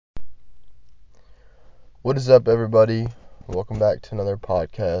What is up, everybody? Welcome back to another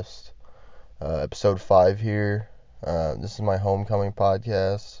podcast. Episode 5 here. This is my homecoming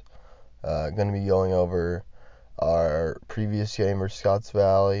podcast. Going to be going over our previous game versus Scotts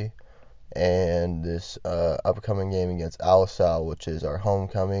Valley and this upcoming game against Alisal, which is our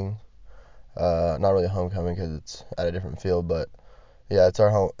homecoming. Not really a homecoming because it's at a different field, but yeah, it's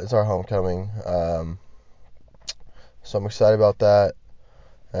our homecoming. So I'm excited about that.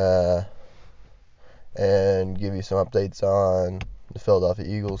 And give you some updates on the Philadelphia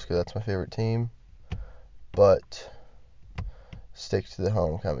Eagles because that's my favorite team. But stick to the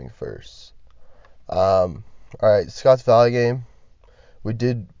homecoming first. Alright, Scotts Valley game. We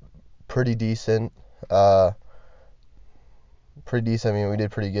did pretty decent. I mean, we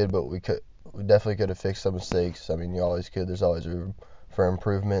did pretty good, but we definitely could have fixed some mistakes. I mean, you always could. There's always room for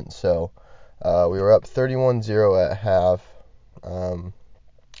improvement. So we were up 31-0 at half.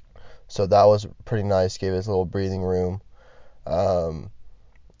 So that was pretty nice. Gave us a little breathing room. And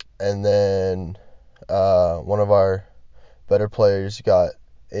then one of our better players got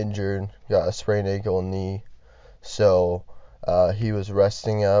injured, got a sprained ankle and knee. So he was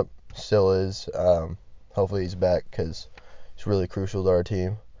resting up, still is. Hopefully he's back because he's really crucial to our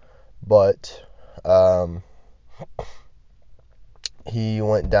team. But he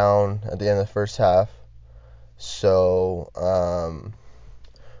went down at the end of the first half. So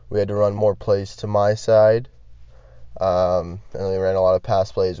we had to run more plays to my side. And we ran a lot of pass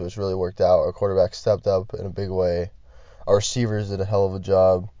plays, which really worked out. Our quarterback stepped up in a big way. Our receivers did a hell of a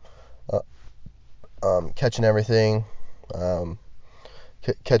job catching everything,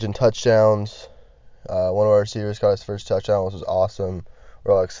 catching touchdowns. One of our receivers got his first touchdown, which was awesome.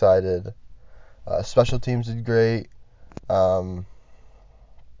 We're all excited. Special teams did great. And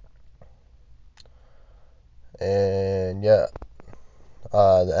yeah,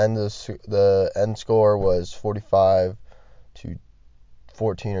 the end score was 45-14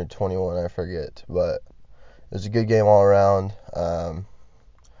 or 21, I forget, but it was a good game all around. Of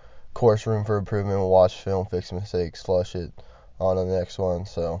course, room for improvement. We'll watch film, fix mistakes, flush it on to the next one.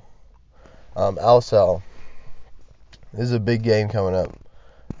 So, Alisal, this is a big game coming up.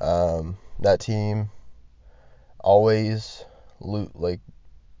 That team always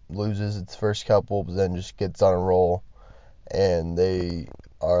loses its first couple, but then just gets on a roll, and they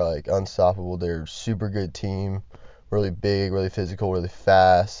are like unstoppable. They're a super good team, really big, really physical, really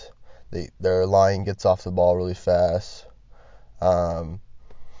fast. Their line gets off the ball really fast. Their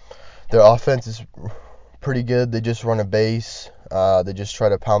offense is pretty good. They just run a base. They just try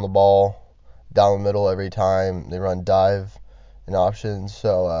to pound the ball down the middle every time. They run dive and options.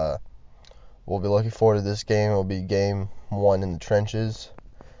 So we'll be looking forward to this game. It'll be game 1 in the trenches.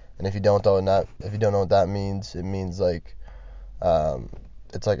 And if you don't know what that means, it means like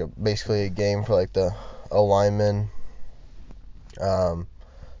it's like basically a game for like the O linemen.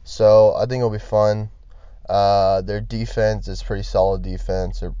 So I think it'll be fun. Their defense is pretty solid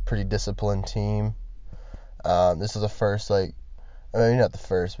defense. They're a pretty disciplined team. This is the first, not the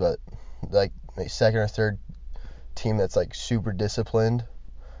first, but like second or third team that's like super disciplined.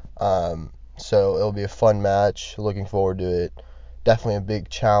 So it'll be a fun match. Looking forward to it. Definitely a big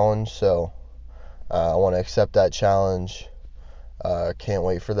challenge. So I want to accept that challenge. Can't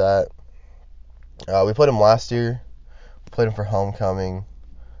wait for that. We played them last year. We played them for homecoming.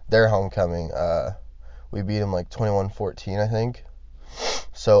 Their homecoming. We beat them like 21-14, I think.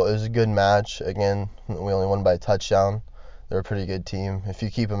 So it was a good match. Again, we only won by a touchdown. They're a pretty good team. If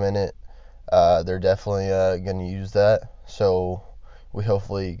you keep them in it, they're definitely going to use that. So we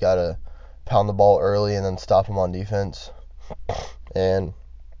hopefully got to pound the ball early and then stop them on defense. And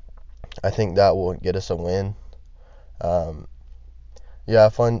I think that will get us a win. Yeah,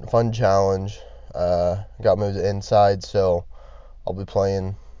 fun challenge. Got moved to inside, so I'll be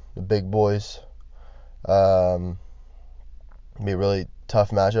playing the big boys. It'll be a really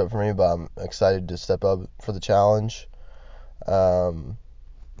tough matchup for me, but I'm excited to step up for the challenge. Our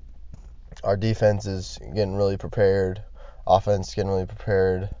defense is getting really prepared. Offense getting really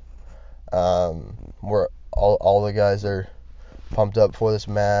prepared. We're all the guys are pumped up for this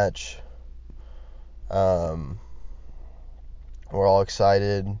match. We're all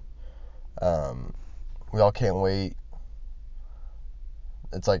excited. We all can't wait.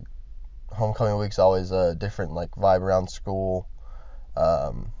 It's like homecoming week's always a different like vibe around school,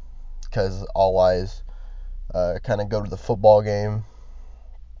 because all eyes kind of go to the football game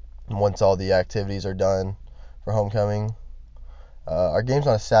once all the activities are done for homecoming. Our game's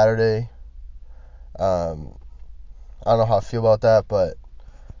on a Saturday. I don't know how I feel about that, but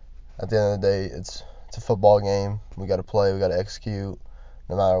at the end of the day, it's a football game. We got to play. We got to execute.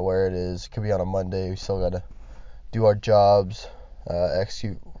 no matter where it is. It could be on a Monday. We still got to do our jobs,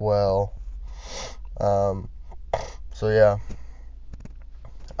 execute well. So yeah.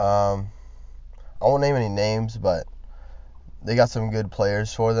 I won't name any names, but they got some good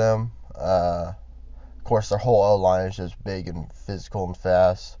players for them. Of course, their whole O-line is just big and physical and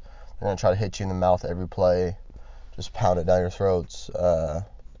fast. They're going to try to hit you in the mouth every play, just pound it down your throats.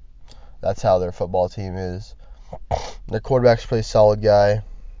 That's how their football team is. Their quarterback's a pretty solid guy,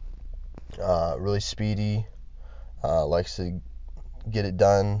 really speedy, likes to get it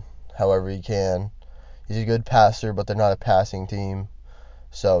done however he can. He's a good passer, but they're not a passing team,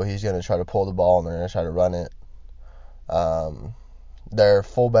 so he's going to try to pull the ball and they're going to try to run it. Their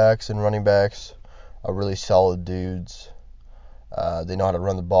fullbacks and running backs are really solid dudes. They know how to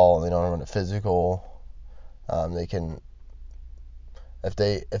run the ball and they know how to run it physical. They can, if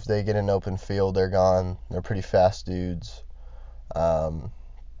they get an open field, they're gone. They're pretty fast dudes. So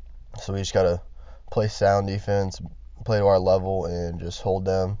we just gotta play sound defense, play to our level, and just hold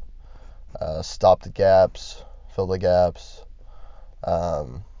them, stop the gaps, fill the gaps. Yeah,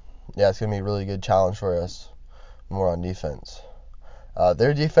 it's gonna be a really good challenge for us when we're on defense.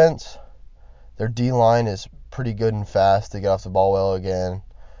 Their defense, their D-line is pretty good and fast. They get off the ball well again.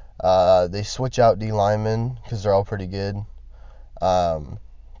 They switch out D linemen because they're all pretty good. They're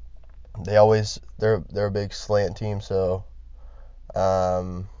a big slant team, so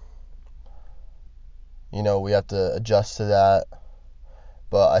we have to adjust to that.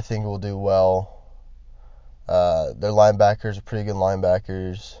 But I think we'll do well. Their linebackers are pretty good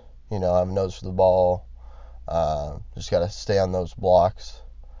linebackers. Have a nose for the ball. Just gotta stay on those blocks.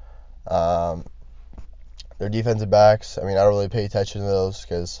 Their defensive backs, I don't really pay attention to those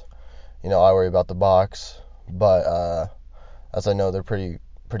because, I worry about the box. But as I know, they're pretty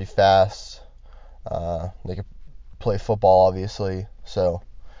fast. They can play football, obviously, so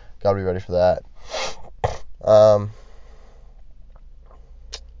gotta be ready for that.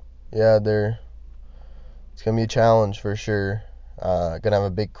 Yeah, it's gonna be a challenge for sure. Gonna have a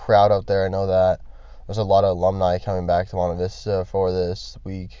big crowd out there. I know that. There's a lot of alumni coming back to Monte Vista for this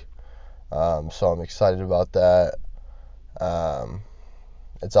week, so I'm excited about that.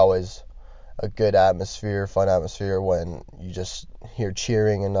 It's always a good atmosphere, fun atmosphere when you just hear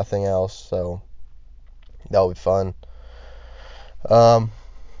cheering and nothing else. So that'll be fun.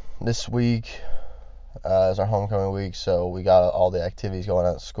 This week is our homecoming week, so we got all the activities going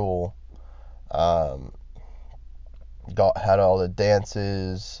on at school. Had all the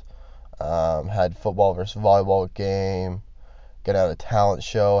dances. Had football versus volleyball game. Gonna have a talent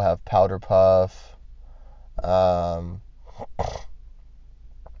show. Have powder puff.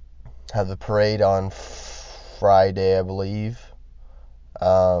 Have the parade on Friday, I believe.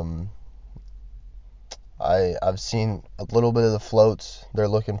 I've seen a little bit of the floats. They're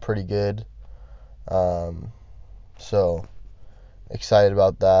looking pretty good. So excited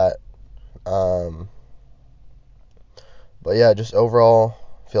about that. But yeah, just overall,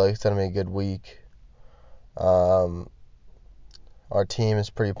 feel like it's gonna be a good week. Our team is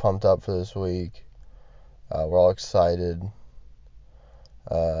pretty pumped up for this week. We're all excited.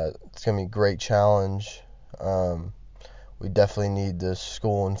 It's gonna be a great challenge. We definitely need the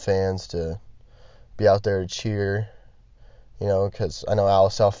school and fans to be out there to cheer. Because I know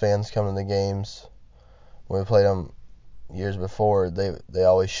AlSouth fans come to the games. When we played them years before, they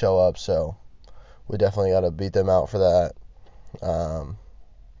always show up. So we definitely got to beat them out for that.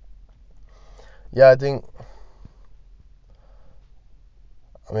 Yeah, I think.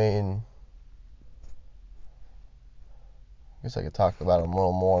 I guess I could talk about them a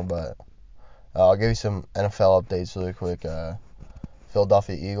little more, but I'll give you some NFL updates really quick.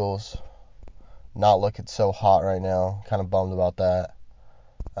 Philadelphia Eagles, not looking so hot right now. Kind of bummed about that.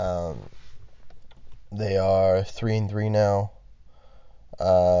 They are 3-3 now.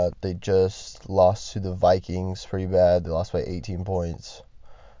 They just lost to the Vikings pretty bad. They lost by 18 points.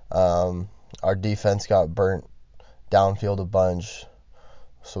 Our defense got burnt downfield a bunch,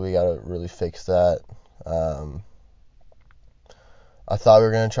 so we got to really fix that. I thought we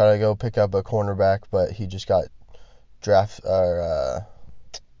were going to try to go pick up a cornerback, but he just got traded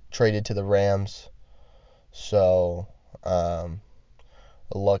to the Rams. So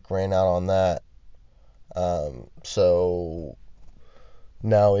luck ran out on that. So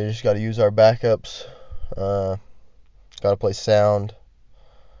now we just got to use our backups. Got to play sound.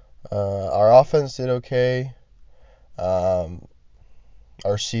 Our offense did okay. Our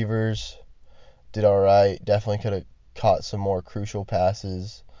receivers did all right. Definitely could have caught some more crucial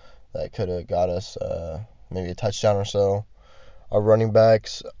passes that could have got us maybe a touchdown or so. One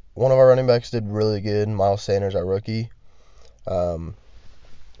of our running backs did really good. Miles Sanders, our rookie.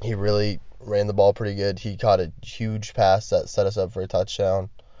 He really ran the ball pretty good. He caught a huge pass that set us up for a touchdown.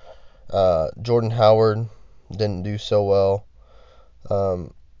 Jordan Howard didn't do so well. I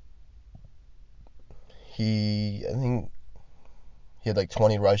think he had like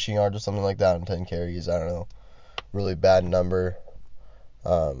 20 rushing yards or something like that on 10 carries. I don't know. Really bad number.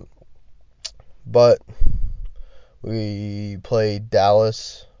 But we played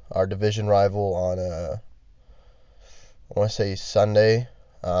Dallas, our division rival, on I want to say Sunday.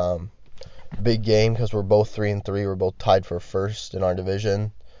 Big game because we're both 3-3. We're both tied for first in our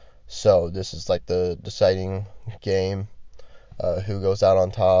division. So this is like the deciding game. Who goes out on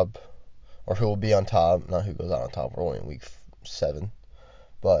top, or who will be on top? Not who goes out on top. We're only in week 7,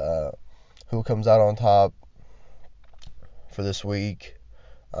 but who comes out on top for this week?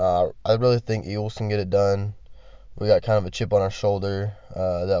 I really think Eagles can get it done. We got kind of a chip on our shoulder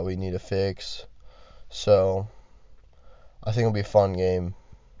that we need to fix. So I think it'll be a fun game.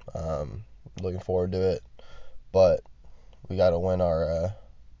 Looking forward to it, but we gotta win our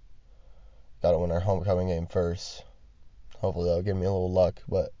homecoming game first. Hopefully that'll give me a little luck,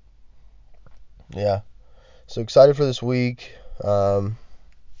 but yeah. So excited for this week.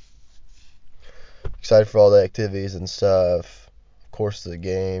 Excited for all the activities and stuff. Of course, the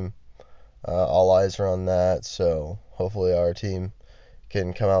game. All eyes are on that. So hopefully our team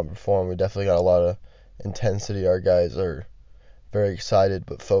can come out and perform. We definitely got a lot of intensity. Our guys are very excited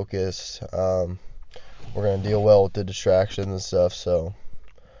but focused. We're gonna deal well with the distractions and stuff. So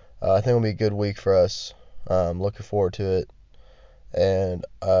I think it'll be a good week for us. Looking forward to it. And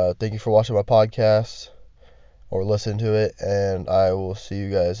thank you for watching my podcast or listening to it. And I will see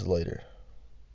you guys later.